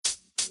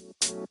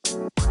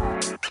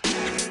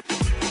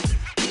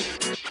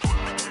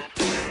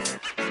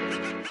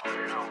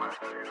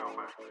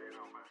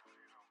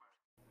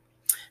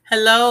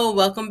Hello,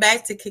 welcome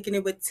back to Kicking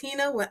It with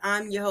Tina, where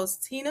I'm your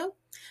host, Tina.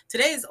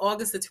 Today is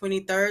August the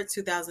 23rd,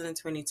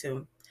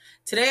 2022.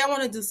 Today I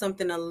want to do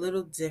something a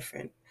little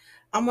different.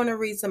 I'm going to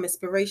read some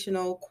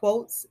inspirational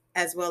quotes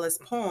as well as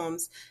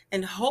poems,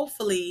 and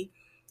hopefully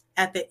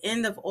at the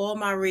end of all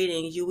my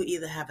reading, you will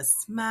either have a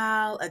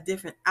smile, a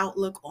different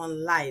outlook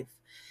on life.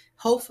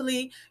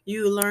 Hopefully,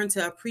 you learn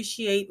to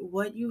appreciate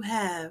what you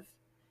have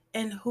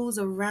and who's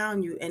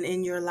around you and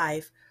in your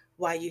life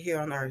while you're here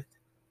on earth.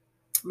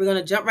 We're going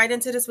to jump right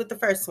into this with the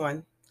first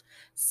one.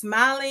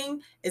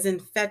 Smiling is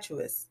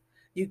infectious.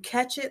 You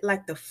catch it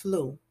like the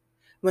flu.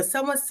 When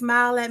someone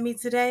smiled at me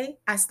today,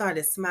 I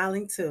started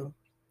smiling too.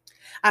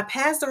 I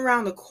passed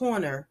around the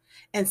corner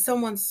and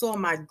someone saw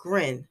my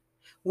grin.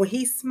 When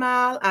he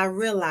smiled, I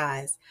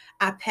realized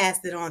I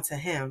passed it on to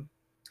him.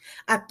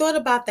 I thought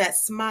about that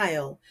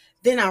smile,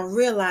 then I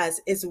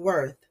realized its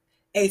worth.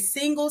 A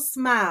single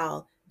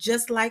smile,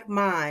 just like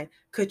mine,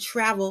 could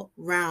travel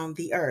round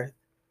the earth.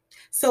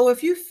 So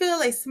if you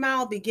feel a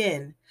smile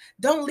begin,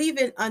 don't leave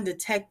it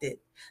undetected.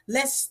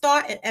 Let's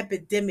start an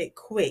epidemic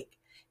quick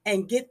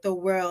and get the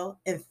world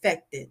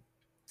infected.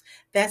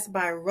 That's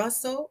by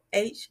Russell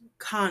H.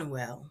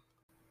 Conwell.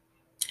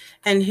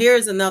 And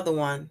here's another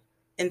one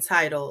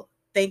entitled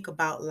Think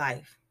About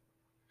Life.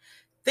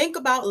 Think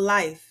about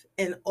life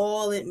and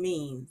all it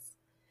means.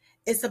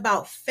 It's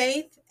about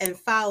faith and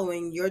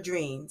following your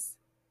dreams.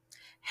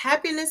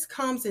 Happiness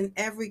comes in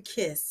every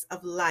kiss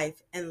of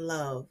life and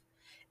love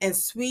and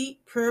sweet,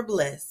 pure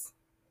bliss,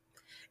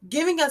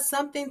 giving us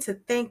something to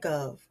think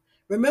of.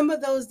 Remember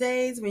those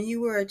days when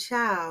you were a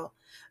child,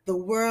 the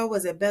world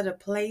was a better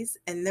place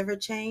and never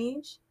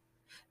changed?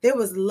 There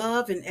was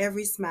love in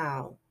every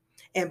smile,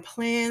 and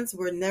plans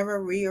were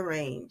never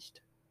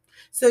rearranged.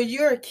 So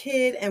you're a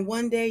kid and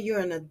one day you're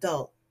an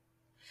adult.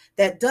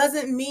 That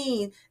doesn't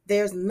mean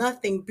there's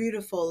nothing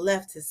beautiful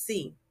left to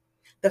see.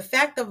 The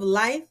fact of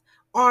life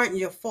aren't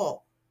your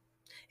fault,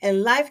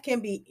 and life can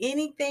be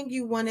anything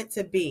you want it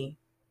to be.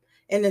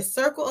 In the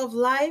circle of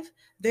life,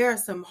 there are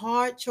some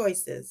hard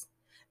choices.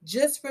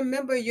 Just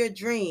remember your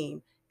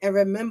dream and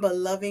remember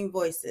loving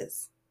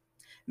voices.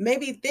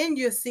 Maybe then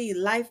you'll see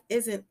life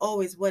isn't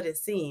always what it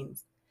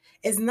seems.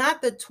 It's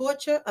not the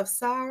torture of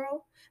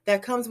sorrow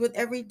that comes with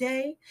every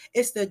day.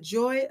 It's the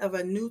joy of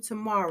a new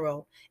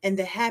tomorrow and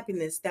the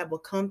happiness that will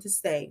come to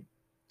stay.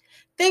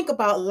 Think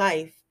about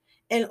life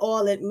and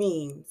all it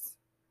means.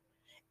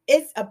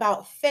 It's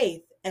about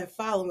faith and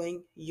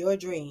following your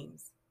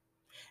dreams.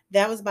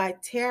 That was by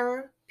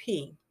Tara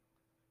P.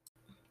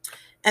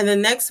 And the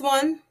next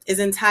one is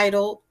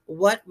entitled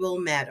What Will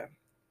Matter.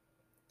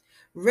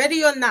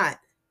 Ready or not,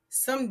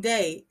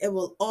 someday it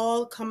will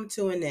all come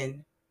to an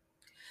end.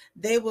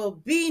 There will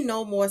be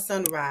no more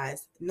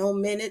sunrise, no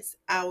minutes,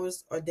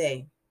 hours, or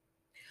day.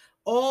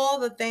 All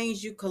the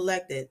things you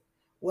collected,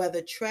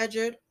 whether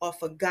treasured or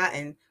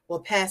forgotten, will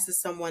pass to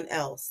someone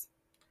else.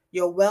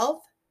 Your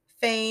wealth,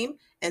 fame,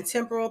 and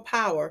temporal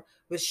power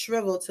will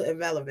shrivel to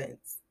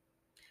irrelevance.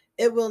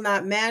 It will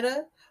not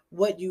matter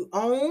what you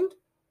owned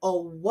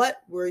or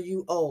what were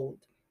you owed.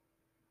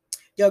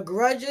 Your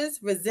grudges,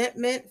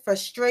 resentment,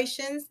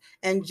 frustrations,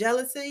 and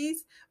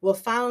jealousies will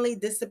finally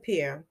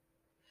disappear.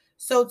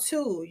 So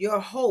too, your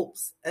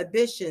hopes,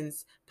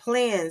 ambitions,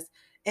 plans,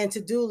 and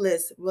to-do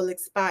lists will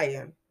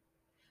expire.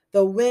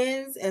 The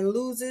wins and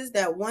loses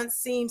that once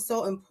seemed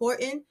so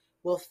important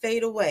will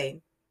fade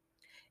away.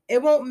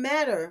 It won't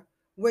matter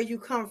where you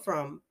come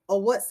from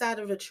or what side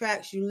of the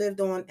tracks you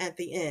lived on at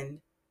the end.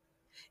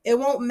 It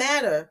won't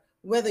matter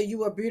whether you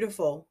were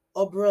beautiful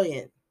or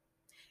brilliant.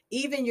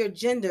 Even your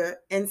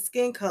gender and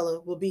skin color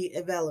will be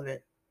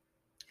irrelevant.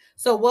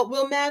 So, what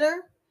will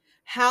matter?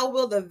 How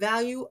will the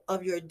value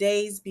of your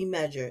days be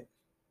measured?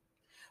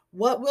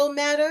 What will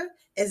matter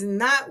is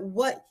not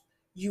what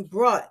you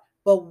brought,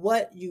 but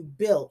what you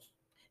built.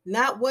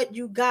 Not what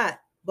you got,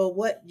 but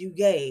what you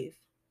gave.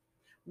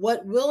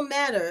 What will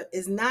matter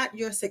is not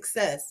your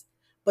success,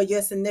 but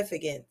your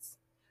significance.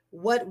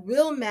 What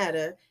will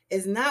matter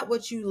is not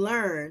what you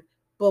learned,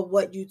 but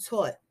what you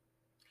taught.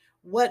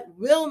 What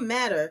will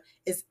matter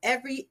is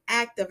every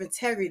act of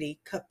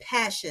integrity,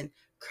 compassion,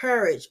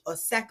 courage, or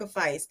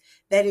sacrifice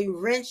that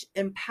enrich,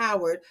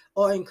 empowered,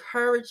 or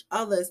encourage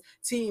others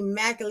to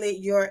immaculate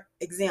your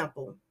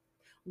example.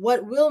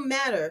 What will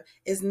matter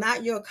is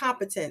not your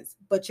competence,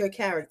 but your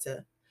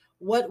character.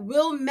 What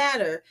will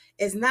matter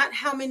is not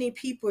how many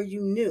people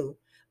you knew,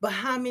 but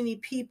how many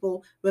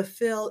people will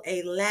feel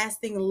a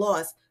lasting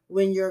loss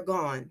when you're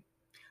gone.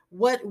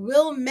 What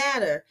will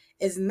matter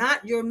is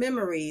not your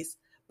memories,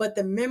 but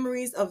the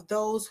memories of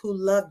those who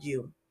loved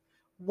you.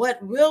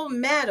 What will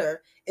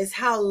matter is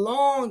how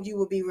long you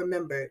will be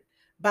remembered,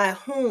 by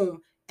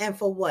whom, and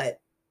for what.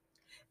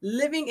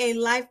 Living a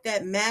life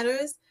that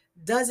matters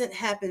doesn't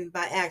happen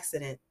by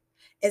accident.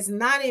 It's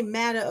not a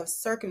matter of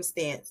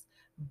circumstance,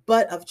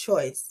 but of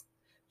choice.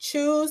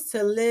 Choose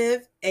to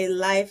live a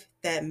life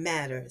that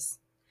matters.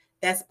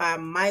 That's by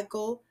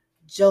Michael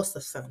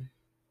Josephson.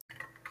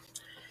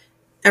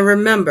 And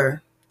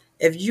remember,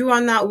 if you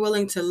are not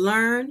willing to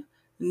learn,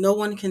 no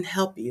one can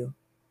help you.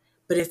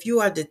 But if you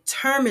are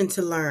determined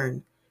to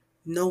learn,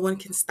 no one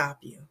can stop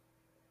you.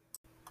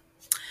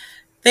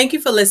 Thank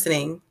you for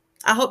listening.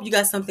 I hope you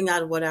got something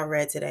out of what I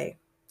read today.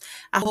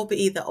 I hope it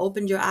either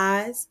opened your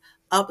eyes,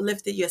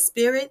 uplifted your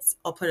spirits,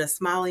 or put a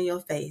smile on your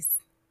face.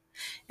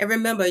 And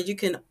remember, you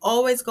can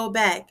always go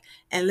back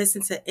and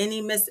listen to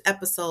any missed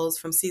episodes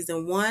from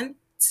season 1,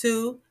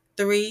 2,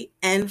 3,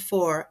 and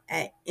 4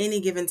 at any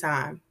given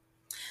time.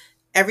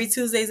 Every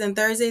Tuesdays and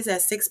Thursdays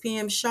at 6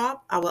 p.m.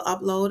 sharp, I will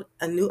upload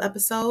a new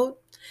episode.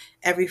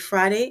 Every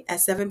Friday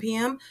at 7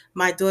 p.m.,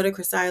 my daughter,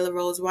 Christila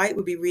Rose White,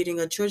 will be reading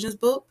a children's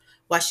book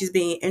while she's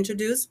being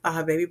introduced by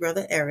her baby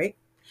brother, Eric.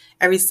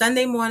 Every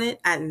Sunday morning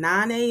at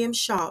 9 a.m.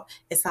 sharp,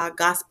 it's our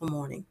gospel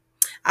morning.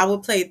 I will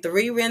play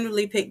 3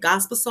 randomly picked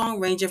gospel songs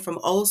ranging from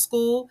old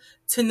school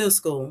to new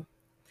school.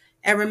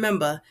 And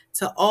remember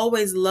to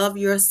always love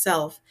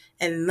yourself,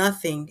 and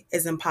nothing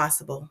is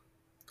impossible.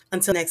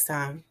 Until next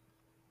time.